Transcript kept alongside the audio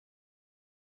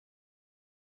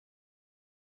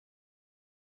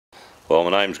Well,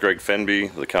 my name's Greg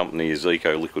Fenby. The company is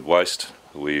Eco Liquid Waste.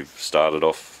 We've started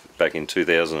off back in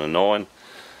 2009.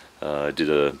 Did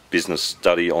a business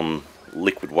study on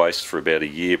liquid waste for about a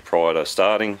year prior to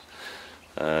starting,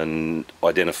 and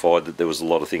identified that there was a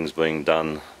lot of things being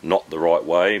done not the right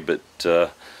way, but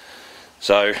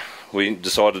so we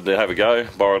decided to have a go,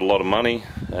 borrowed a lot of money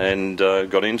and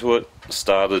got into it.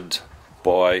 Started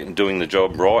by doing the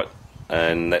job right,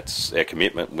 and that's our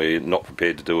commitment. We're not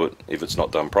prepared to do it if it's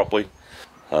not done properly.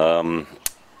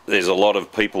 There's a lot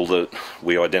of people that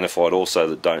we identified also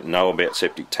that don't know about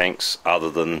septic tanks other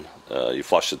than you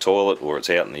flush the toilet or it's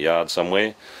out in the yard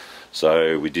somewhere.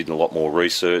 So we did a lot more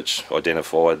research,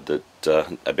 identified that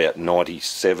about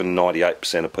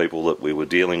 97–98% of people that we were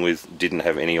dealing with didn't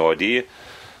have any idea.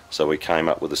 So we came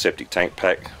up with a septic tank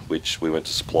pack, which we went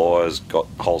to suppliers, got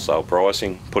wholesale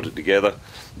pricing, put it together.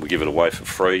 We give it away for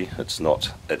free. It's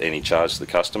not at any charge to the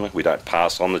customer. We don't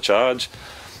pass on the charge,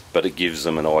 but it gives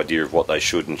them an idea of what they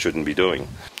should and shouldn't be doing.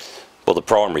 Well, the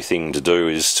primary thing to do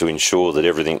is to ensure that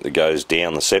everything that goes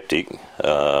down the septic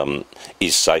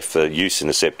is safe for use in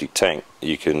a septic tank.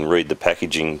 You can read the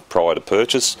packaging prior to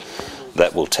purchase.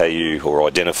 That will tell you or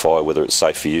identify whether it's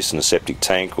safe for use in a septic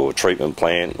tank or treatment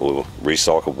plant or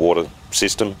recycled water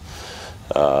system.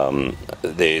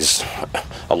 There's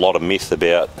a lot of myth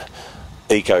about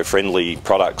eco-friendly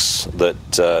products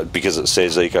that because it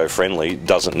says eco-friendly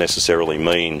doesn't necessarily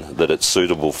mean that it's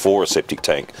suitable for a septic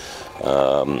tank.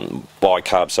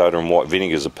 Bicarb soda and white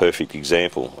vinegar is a perfect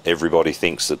example. Everybody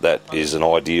thinks that that is an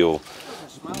ideal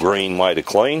green way to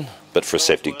clean, but for a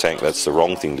septic tank that's the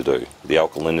wrong thing to do. The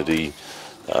alkalinity,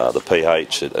 the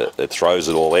pH, it throws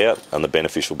it all out, and the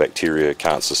beneficial bacteria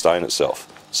can't sustain itself.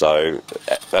 So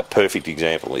a perfect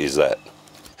example is that.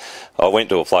 I went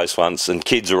to a place once, and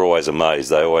kids are always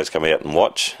amazed. They always come out and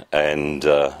watch, and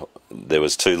there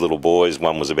was two little boys.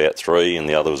 One was about 3 and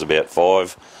the other was about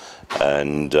 5.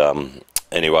 And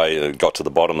anyway, I got to the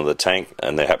bottom of the tank,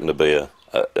 and there happened to be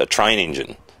a train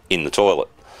engine in the toilet.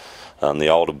 And the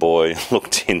older boy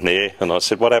looked in there, and I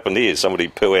said, "What happened here? Somebody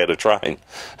poo out a train."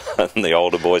 And the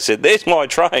older boy said, "There's my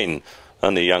train."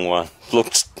 And the young one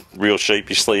looked real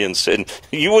sheepishly and said,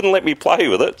 "You wouldn't let me play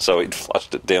with it." So he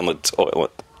flushed it down the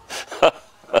toilet.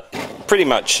 Pretty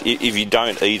much, if you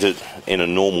don't eat it in a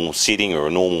normal sitting or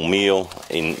a normal meal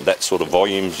in that sort of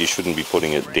volumes, you shouldn't be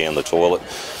putting it down the toilet.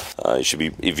 You should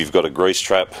be, if you've got a grease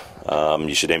trap,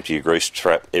 you should empty your grease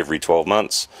trap every 12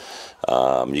 months.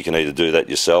 You can either do that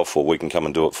yourself or we can come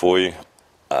and do it for you.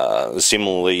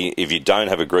 Similarly, if you don't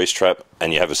have a grease trap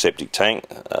and you have a septic tank,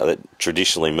 that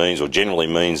traditionally means or generally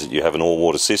means that you have an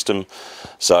all-water system,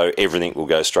 so everything will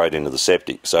go straight into the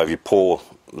septic. So if you pour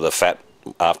the fat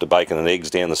after bacon and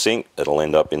eggs down the sink, it'll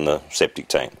end up in the septic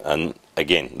tank, and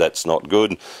again, that's not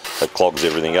good. It clogs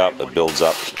everything up, it builds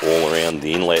up all around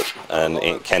the inlet, and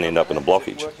it can end up in a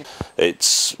blockage.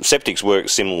 Septics work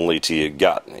similarly to your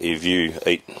gut. If you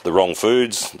eat the wrong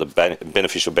foods, the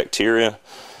beneficial bacteria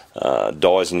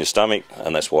dies in your stomach,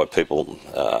 and that's why people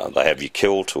they have your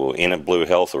Kilt or Inner Blue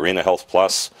Health or Inner Health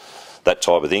Plus, that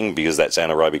type of thing, because that's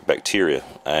anaerobic bacteria,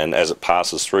 and as it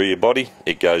passes through your body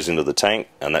it goes into the tank,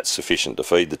 and that's sufficient to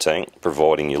feed the tank,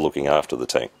 providing you're looking after the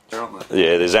tank.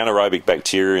 Yeah, there's anaerobic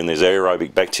bacteria and there's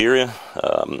aerobic bacteria.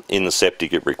 In the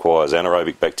septic it requires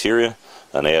anaerobic bacteria,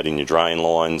 and out in your drain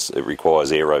lines it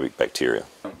requires aerobic bacteria.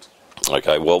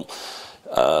 Okay, well,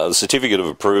 the certificate of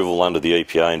approval under the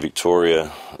EPA in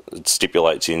Victoria, it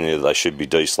stipulates in there they should be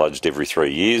desludged every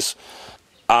 3 years.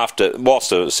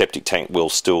 Whilst a septic tank will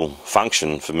still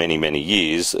function for many, many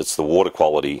years, it's the water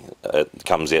quality that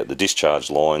comes out the discharge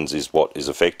lines is what is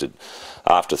affected.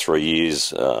 After 3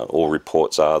 years, all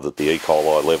reports are that the E.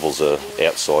 coli levels are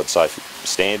outside safe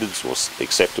standards or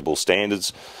acceptable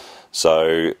standards.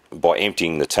 So by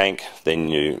emptying the tank, then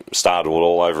you start it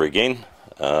all over again.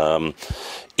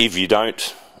 If you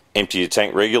don't empty your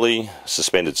tank regularly,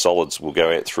 suspended solids will go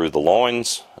out through the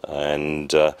lines,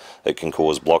 and it can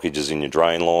cause blockages in your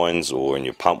drain lines or in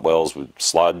your pump wells with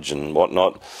sludge and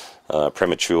whatnot.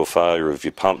 Premature failure of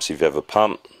your pumps if you have a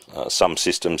pump. Some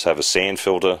systems have a sand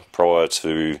filter prior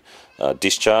to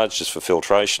discharge just for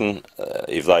filtration.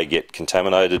 If they get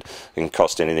contaminated, it can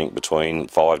cost anything between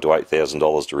 $5,000 to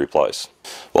 $8,000 to replace.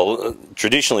 Well,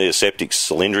 traditionally a septic's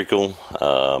cylindrical,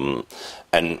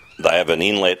 and they have an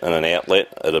inlet and an outlet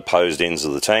at opposed ends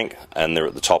of the tank, and they're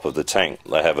at the top of the tank.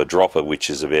 They have a dropper which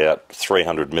is about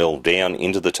 300 ml down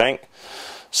into the tank.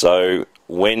 So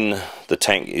when the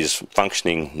tank is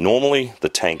functioning normally, the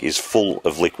tank is full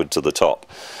of liquid to the top.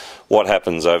 What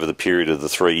happens over the period of the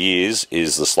 3 years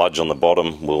is the sludge on the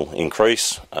bottom will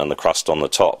increase and the crust on the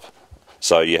top.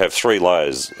 So you have 3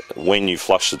 layers. When you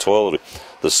flush the toilet,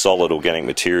 the solid organic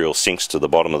material sinks to the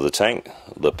bottom of the tank,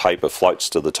 the paper floats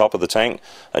to the top of the tank,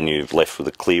 and you're left with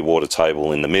a clear water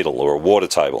table in the middle, or a water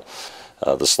table.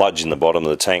 The sludge in the bottom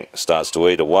of the tank starts to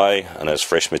eat away, and as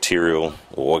fresh material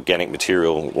or organic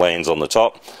material lands on the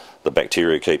top, the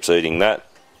bacteria keeps eating that,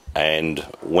 and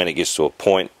when it gets to a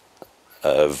point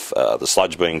of the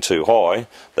sludge being too high,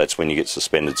 that's when you get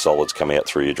suspended solids come out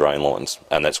through your drain lines,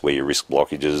 and that's where you risk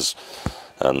blockages,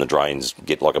 and the drains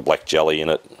get like a black jelly in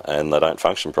it and they don't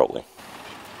function properly.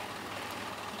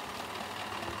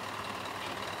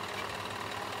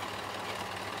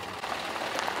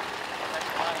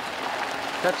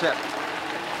 That's it.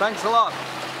 Thanks a lot.